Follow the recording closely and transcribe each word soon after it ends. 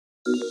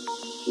Stay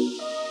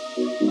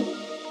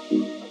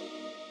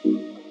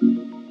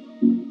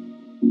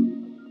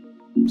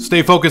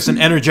focused and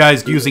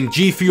energized using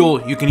G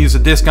Fuel. You can use the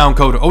discount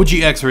code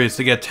OGXRAYZ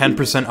to get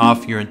 10%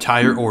 off your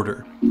entire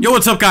order. Yo,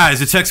 what's up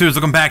guys? It's X here.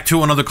 Welcome back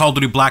to another Call of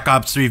Duty Black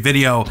Ops 3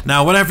 video.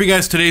 Now, what I have for you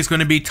guys today is going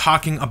to be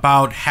talking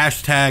about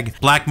hashtag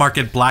Black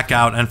Market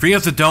Blackout. And for you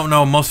guys that don't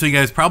know, most of you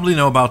guys probably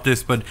know about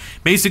this, but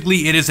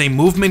basically it is a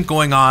movement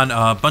going on.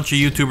 A bunch of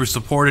YouTubers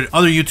support it.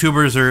 Other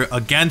YouTubers are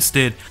against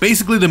it.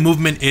 Basically, the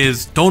movement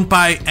is don't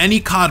buy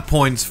any COD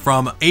points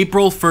from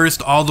April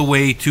 1st all the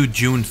way to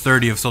June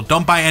 30th. So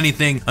don't buy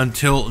anything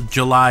until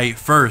July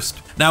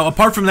 1st. Now,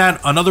 apart from that,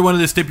 another one of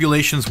the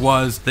stipulations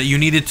was that you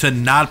needed to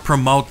not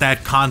promote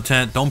that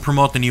content. Don't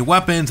promote the new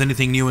weapons,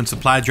 anything new in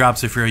supply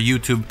drops if you're a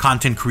YouTube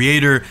content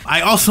creator.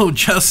 I also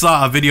just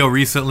saw a video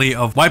recently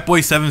of White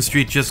Boy 7th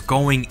Street just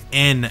going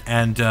in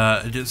and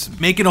just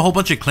making a whole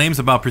bunch of claims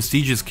about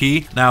Prestigious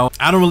Key. Now,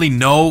 I don't really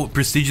know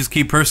Prestigious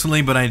Key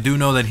personally, but I do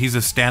know that he's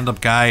a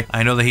stand-up guy.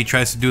 I know that he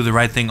tries to do the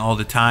right thing all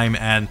the time.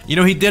 And, you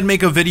know, he did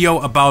make a video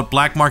about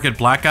Black Market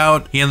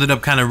Blackout. He ended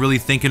up kind of really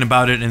thinking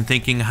about it and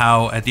thinking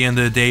how at the end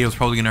of the day it was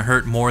probably gonna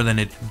hurt more than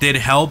it did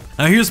help.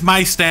 Now here's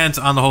my stance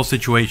on the whole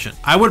situation.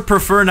 I would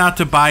prefer not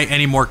to buy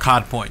any more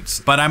COD points,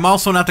 but I'm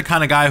also not the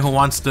kind of guy who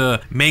wants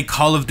to make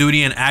Call of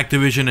Duty and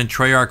Activision and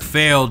Treyarch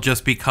fail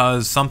just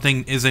because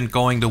something isn't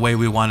going the way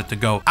we want it to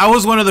go. I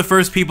was one of the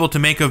first people to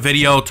make a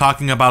video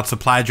talking about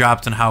supply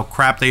drops and how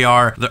crap they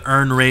are, the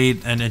earn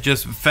rate, and it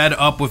just fed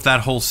up with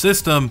that whole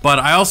system. But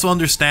I also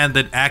understand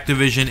that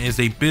Activision is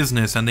a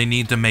business and they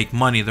need to make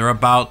money. They're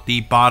about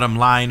the bottom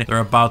line. They're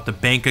about the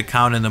bank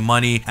account and the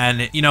money,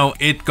 and you know,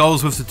 it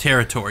goes with the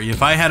territory.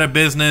 If I had a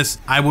business,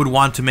 I would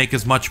want to make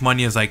as much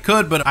money as I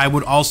could, but I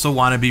would also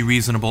want to be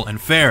reasonable and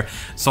fair.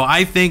 So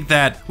I think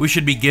that we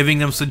should be giving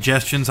them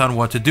suggestions on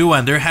what to do,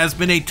 and there has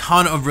been a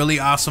ton of really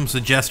awesome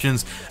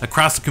suggestions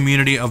across the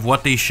community of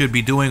what they should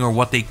be doing or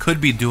what they could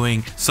be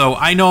doing. So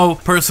I know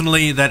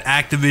personally that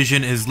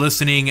Activision is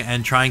listening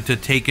and trying to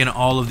take in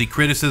all of the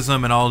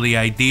criticism and all the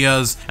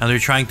ideas, and they're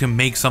trying to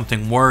make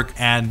something work.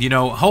 And you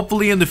know,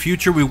 hopefully in the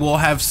future we will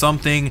have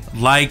something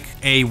like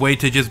a way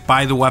to just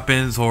buy the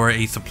weapons, or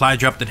a supply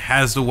drop that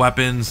has the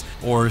weapons,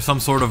 or some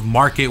sort of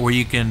market where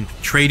you can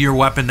trade your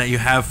weapon that you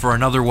have for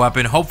another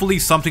weapon. Hopefully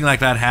something like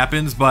that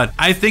happens, but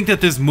I think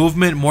that this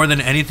movement more than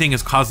anything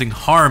is causing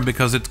harm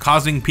because it's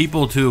causing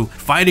people to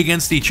fight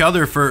against each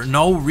other for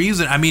no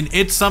reason. I mean,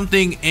 it's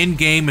something in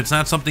game, it's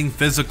not something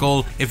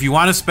physical. If you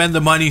want to spend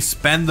the money,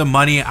 spend the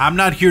money. I'm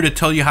not here to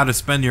tell you how to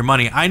spend your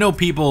money. I know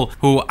people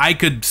who I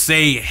could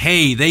say,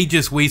 hey, they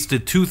just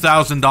wasted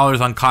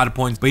 $2,000 on COD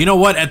points, but you know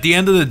what? At the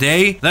end of the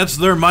day, that's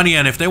their money,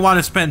 and if they want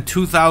to spend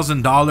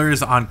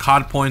 $2,000 on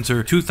COD points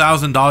or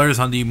 $2,000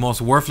 on the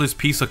most worthless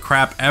piece of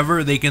crap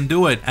ever, they can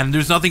do it. And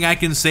there's nothing I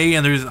can say,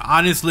 and there's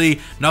honestly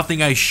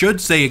nothing I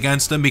should say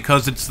against them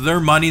because it's their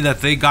money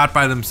that they got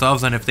by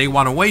themselves, and if they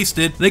want to waste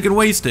it, they can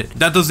waste it.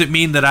 That doesn't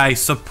mean that I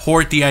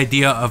support the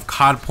idea of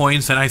COD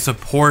points and I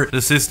support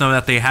the system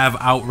that they have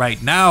out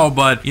right now,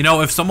 but you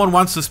know, if someone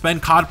wants to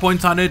spend COD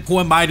points on it, who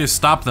am I to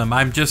stop them?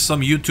 I'm just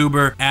some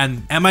YouTuber,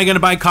 and am I going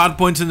to buy COD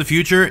points in the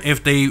future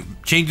if they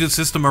change the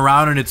system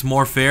around and it's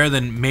more fair?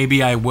 Then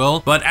maybe I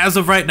will, but as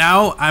of right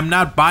now, I'm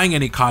not buying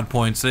any COD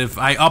points. If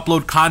I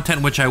upload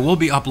content, which I will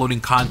be uploading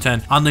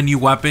content on the new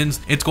weapons,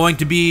 it's going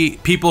to be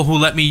people who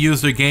let me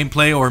use their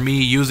gameplay, or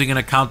me using an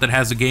account that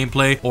has a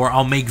gameplay, or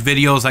I'll make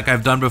videos like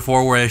I've done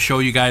before where I show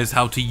you guys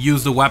how to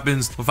use the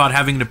weapons without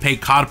having to pay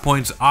COD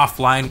points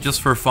offline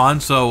just for fun.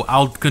 So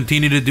I'll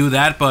continue to do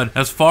that, but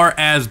as far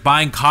as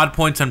buying COD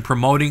points and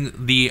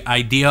promoting the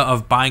idea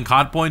of buying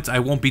COD points, I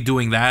won't be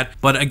doing that.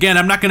 But again,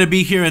 I'm not going to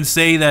be here and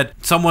say that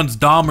someone's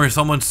dumb or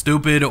someone's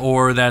stupid,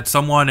 or that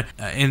someone,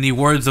 in the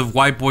words of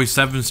White Boy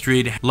 7th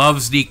Street,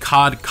 loves the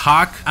COD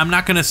cock. I'm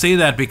not gonna say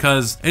that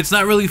because it's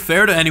not really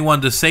fair to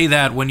anyone to say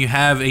that when you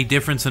have a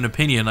difference in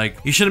opinion. Like,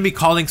 you shouldn't be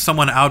calling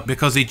someone out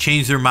because they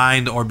changed their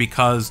mind or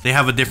because they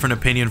have a different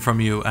opinion from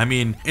you. I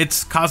mean,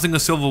 it's causing a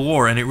civil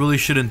war, and it really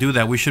shouldn't do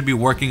that. We should be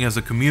working as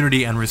a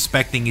community and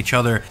respecting each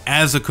other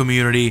as a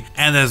community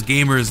and as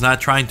gamers,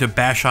 not trying to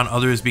bash on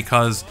others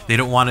because they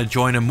don't want to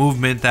join a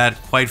movement that,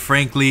 quite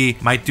frankly,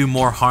 might do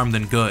more harm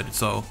than good.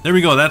 So there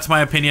we go. That's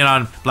my opinion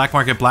on Black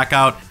Market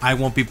Blackout. I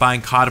won't be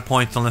buying COD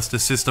points unless the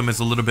system is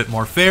a little bit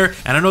more fair,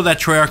 and I know that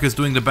Treyarch is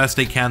doing the best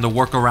they can to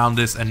work around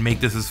this and make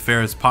this as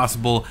fair as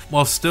possible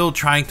while still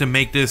trying to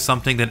make this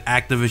something that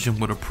Activision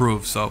would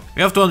approve. So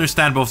we have to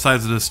understand both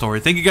sides of this story.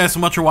 Thank you guys so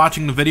much for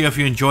watching the video. If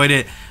you enjoyed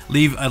it,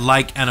 leave a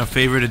like and a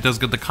favorite. It does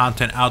get the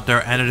content out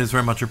there, and it is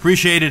very much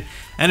appreciated.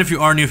 And if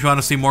you are new, if you want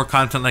to see more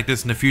content like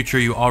this in the future,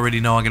 you already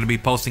know I'm going to be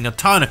posting a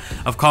ton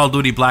of Call of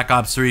Duty Black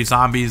Ops 3,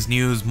 zombies,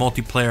 news,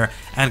 multiplayer,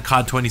 and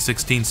COD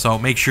 2016, so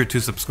make sure to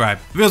subscribe.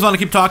 If you guys want to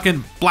keep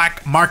talking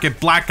Black Market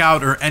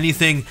Blackout or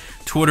anything,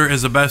 Twitter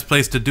is the best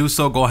place to do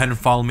so. Go ahead and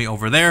follow me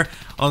over there,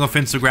 along with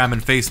Instagram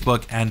and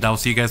Facebook, and I'll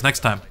see you guys next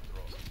time.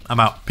 I'm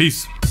out.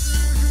 Peace.